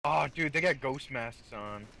Oh, dude, they got ghost masks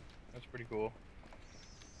on. That's pretty cool.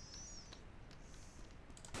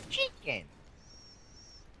 Chicken.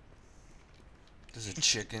 There's a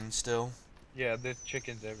chicken still. Yeah, there's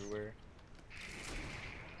chickens everywhere.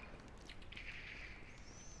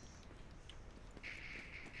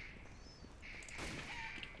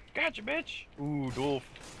 Gotcha, bitch. Ooh,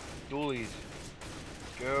 dualies.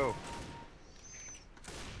 Go.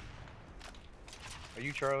 Are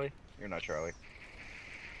you Charlie? You're not Charlie.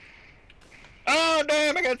 Oh,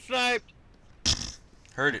 damn, I got sniped.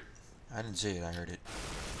 Heard it. I didn't see it, I heard it.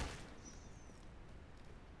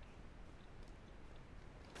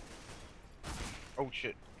 Oh,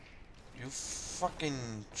 shit. You fucking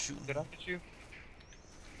shooting. Did I hit you?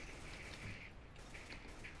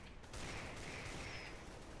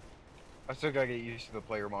 I still gotta get used to the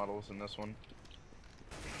player models in this one.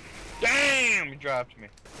 Damn! You dropped me.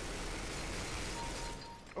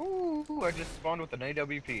 Ooh, I just spawned with an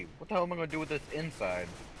AWP. What the hell am I gonna do with this inside?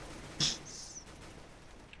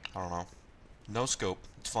 I don't know. No scope.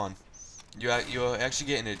 It's fun. You actually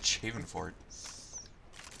get an achievement for it,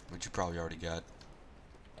 which you probably already got.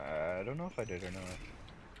 I don't know if I did or not.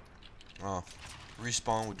 Oh,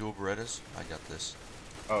 respawn with dual Berettas. I got this.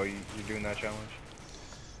 Oh, you're doing that challenge?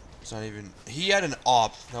 It's not even. He had an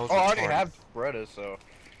op. That was. Oh, I already retarded. have Beretta, so.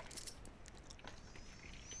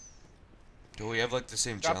 Do we have like the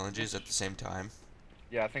same challenges at the same time?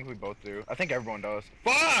 Yeah, I think we both do. I think everyone does.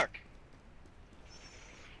 Fuck!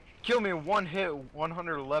 Kill me in one hit,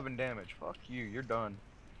 111 damage. Fuck you, you're done.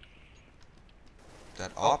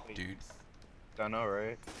 That Oh, op, dude. I know,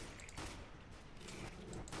 right?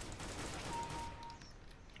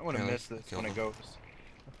 I'm gonna Really? miss this Killed when it him. goes.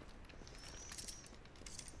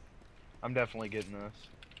 I'm definitely getting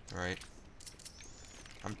this. Right.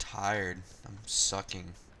 I'm tired. I'm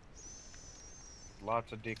sucking.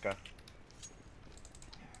 Lots of Dika.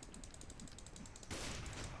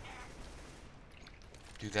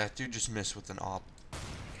 Dude, that dude just missed with an op.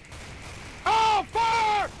 Oh,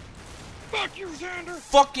 fuck! Fuck you, Xander!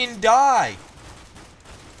 Fucking die!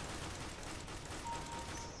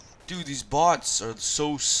 Dude, these bots are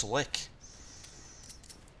so slick.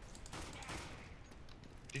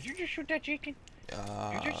 Did you just shoot that chicken?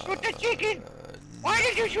 Did you shoot the chicken? Why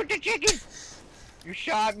did you shoot the chicken? You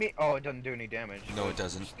shot me. Oh, it doesn't do any damage. No, it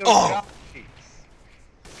doesn't. Still Oh! shot me.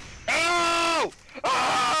 Oh!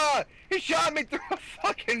 Ah! He shot me through a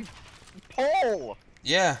fucking pole.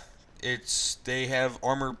 Yeah, they have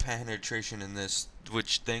armor penetration in this,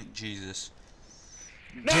 which thank Jesus.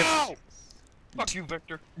 No! Fuck you,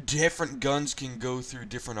 Victor. Different guns can go through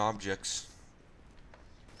different objects.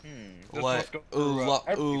 This Like, must go through,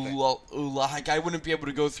 everything. like I wouldn't be able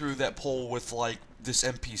to go through that pole with like this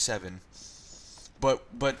MP7. But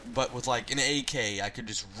with like an AK, I could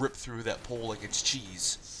just rip through that pole like it's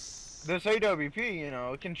cheese. This AWP, you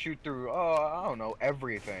know, it can shoot through, I don't know,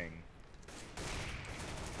 everything.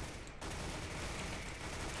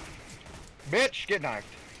 Bitch, get knifed.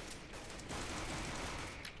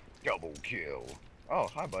 Double kill. Oh,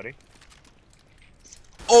 hi, buddy.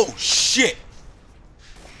 Oh shit!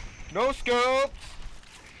 No scope!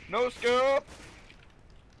 No scope!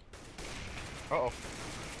 Uh-oh.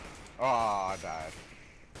 Oh, I died.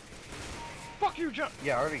 Fuck you, John!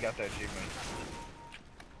 Yeah, I already got that achievement.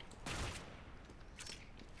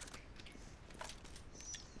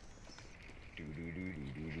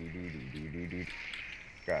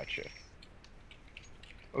 Gotcha.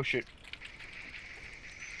 Oh shit.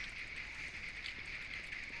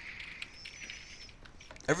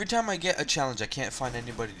 Every time I get a challenge, I can't find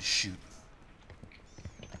anybody to shoot.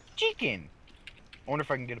 Chicken! I wonder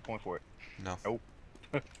if I can get a point for it. No. Nope.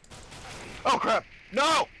 Oh crap!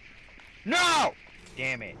 No! No!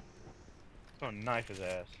 Damn it. I'm gonna knife his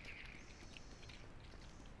ass.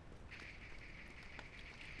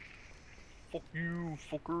 Fuck you,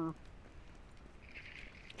 fucker.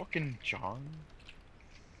 Fucking John.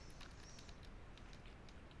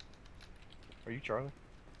 Are you Charlie?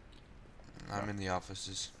 I'm in the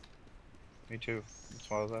offices. Me too. That's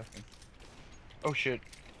why I was asking. Oh shit.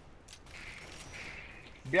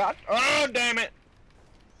 Yeah. Oh damn it!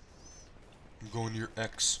 I'm going to your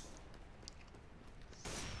ex.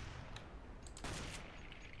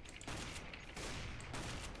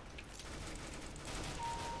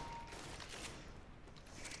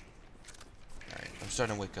 Alright, I'm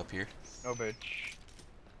starting to wake up here. No bitch.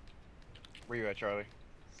 Where you at, Charlie?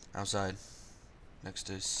 Outside. Next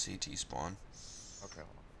to CT spawn. Okay, hold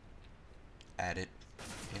At it.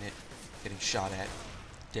 In it. Getting shot at.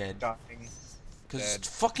 Dead. on. Dying. Cause Dead. it's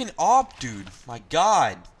fucking op, dude. My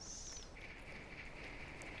god.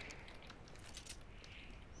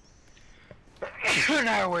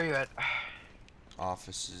 Now where you at?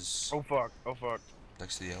 Offices Oh fuck. Oh fuck.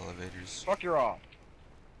 next to the elevators. Fuck, you're off.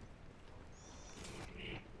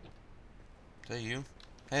 Is that you?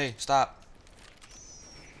 Hey, stop.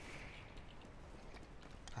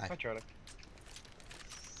 Hi. I tried it.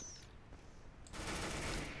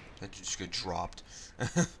 That just got dropped.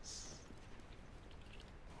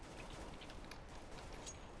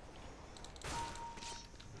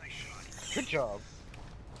 Good job.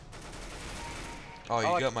 Oh, you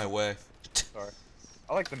I like got my way. Sorry.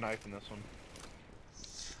 I like the knife in this one.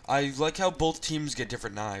 I like how both teams get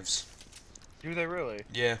different knives. Do they really?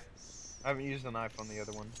 Yeah. I haven't used the knife on the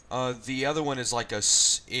other one. The other one is like it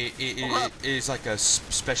is like a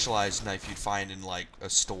specialized knife you'd find in like a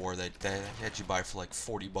store that had you buy for like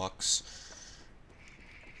 $40.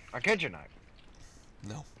 A kitchen knife.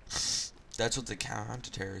 No, that's what the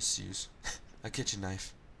counter-terrorists use. A kitchen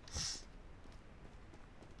knife.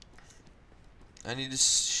 I need to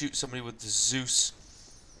shoot somebody with the Zeus.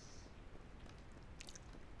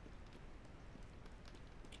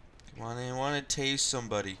 Come on, I want to tase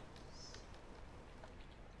somebody.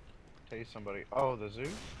 Taste somebody. Oh, the zoo?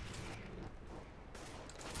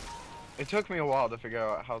 It took me a while to figure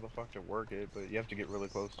out how the fuck to work it, but you have to get really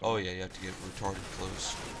close to Oh it. yeah, you have to get retarded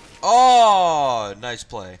close. Oh, nice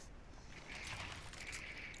play.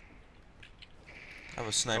 I have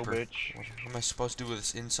a sniper. bitch. What am I supposed to do with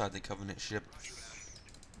this inside the Covenant ship?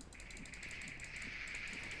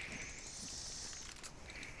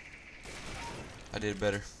 I did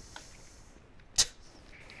better.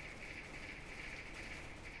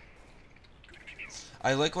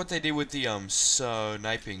 I like what they did with the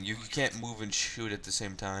sniping. You can't move and shoot at the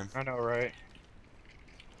same time. I know, right?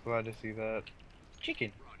 Glad to see that.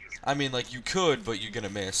 Chicken. I mean, like you could, but you're gonna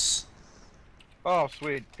miss. Oh,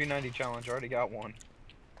 sweet. P90 challenge. Already got one.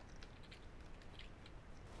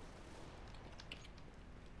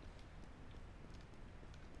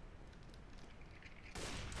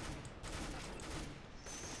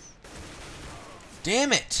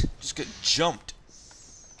 Damn it! Just got jumped.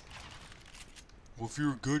 Well, if you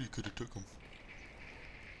were good, you could have took him.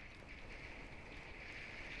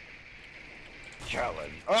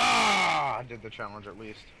 Challenge. Ah! I did the challenge at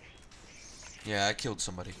least. Yeah, I killed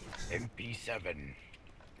somebody. MP7.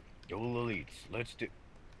 Dual elites. Let's do.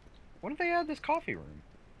 When did they add this coffee room?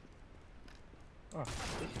 Oh,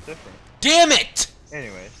 this is different. Damn it!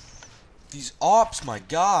 Anyways. These ops, my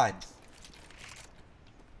god.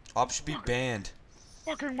 Ops should be banned.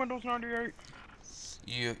 Fucking Windows 98.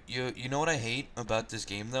 You know what I hate about this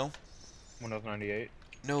game though? Windows 98.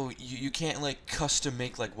 No, you can't like custom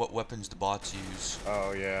make like what weapons the bots use.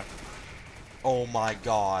 Oh, yeah. Oh my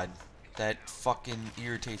god. That fucking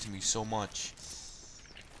irritates me so much.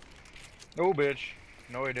 No, bitch.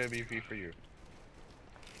 No AWP for you.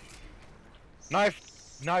 Knife!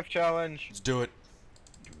 Knife challenge! Let's do it.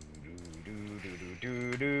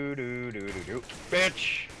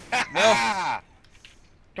 Bitch! No.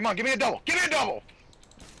 Come on, give me a double! Give me a double!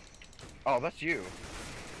 Oh, that's you.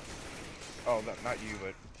 Oh, not you,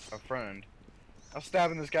 but a friend. I was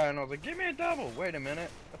stabbing this guy and I was like, give me a double! Wait a minute.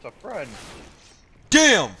 That's a friend.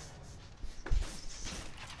 Damn!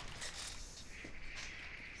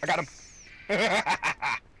 I got him!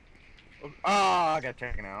 Ah, I got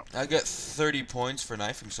taken out. I got 30 points for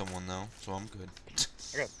knifing someone though, so I'm good.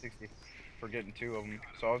 I got 60 for getting 2 of them,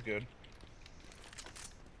 so I was good.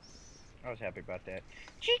 I was happy about that.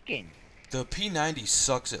 Chicken! The P90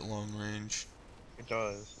 sucks at long range. It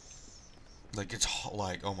does. Like it's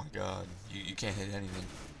like, oh my god, you can't hit anything.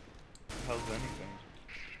 How's anything?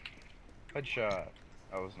 Headshot.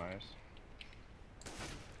 That was nice.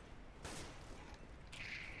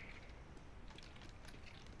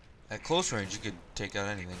 At close range, you could take out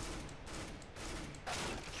anything.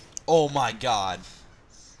 Oh my god.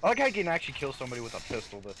 I like how you can actually kill somebody with a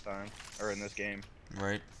pistol this time, or in this game.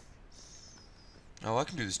 Right. Oh, I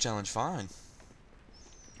can do this challenge fine.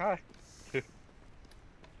 Hi. I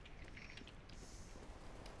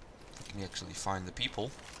can actually find the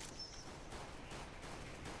people.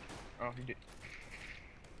 Oh, he did.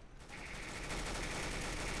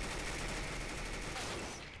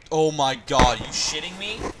 Oh my god, you shitting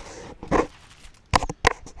me?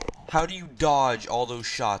 How do you dodge all those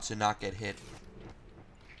shots and not get hit?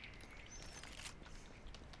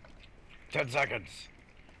 10 seconds.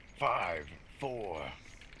 5, 4,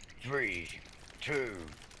 3, 2,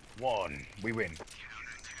 1. We win.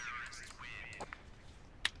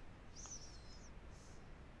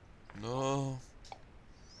 No.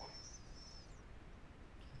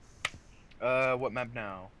 What map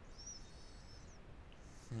now?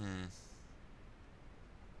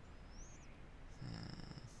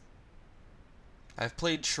 I've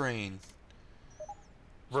played Train.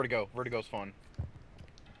 Vertigo. Vertigo's fun.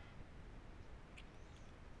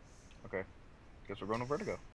 Okay. Guess we're going to Vertigo.